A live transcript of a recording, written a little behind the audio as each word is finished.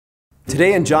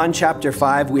Today in John chapter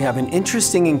 5, we have an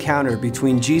interesting encounter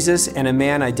between Jesus and a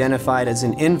man identified as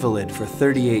an invalid for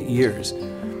 38 years.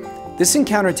 This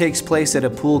encounter takes place at a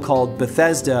pool called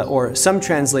Bethesda, or some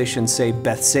translations say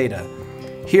Bethsaida.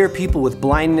 Here, people with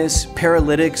blindness,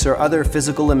 paralytics, or other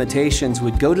physical limitations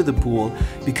would go to the pool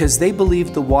because they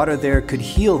believed the water there could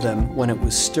heal them when it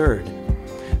was stirred.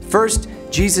 First,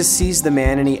 Jesus sees the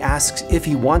man and he asks if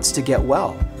he wants to get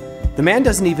well. The man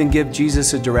doesn't even give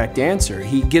Jesus a direct answer.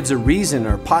 He gives a reason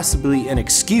or possibly an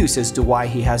excuse as to why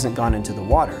he hasn't gone into the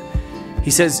water. He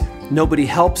says nobody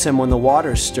helps him when the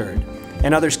water's stirred,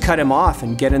 and others cut him off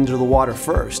and get into the water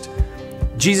first.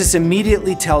 Jesus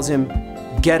immediately tells him,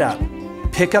 "Get up,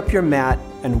 pick up your mat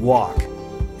and walk."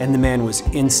 And the man was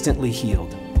instantly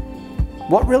healed.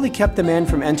 What really kept the man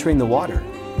from entering the water?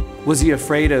 Was he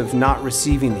afraid of not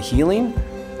receiving the healing?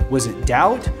 Was it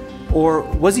doubt? Or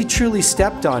was he truly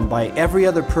stepped on by every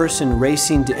other person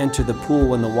racing to enter the pool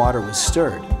when the water was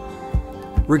stirred?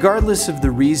 Regardless of the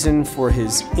reason for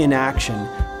his inaction,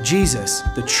 Jesus,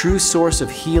 the true source of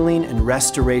healing and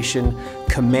restoration,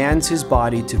 commands his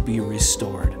body to be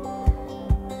restored.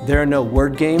 There are no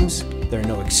word games, there are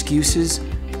no excuses.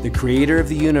 The Creator of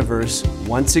the universe,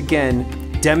 once again,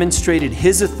 demonstrated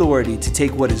his authority to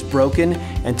take what is broken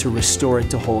and to restore it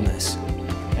to wholeness.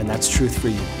 And that's truth for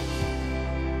you.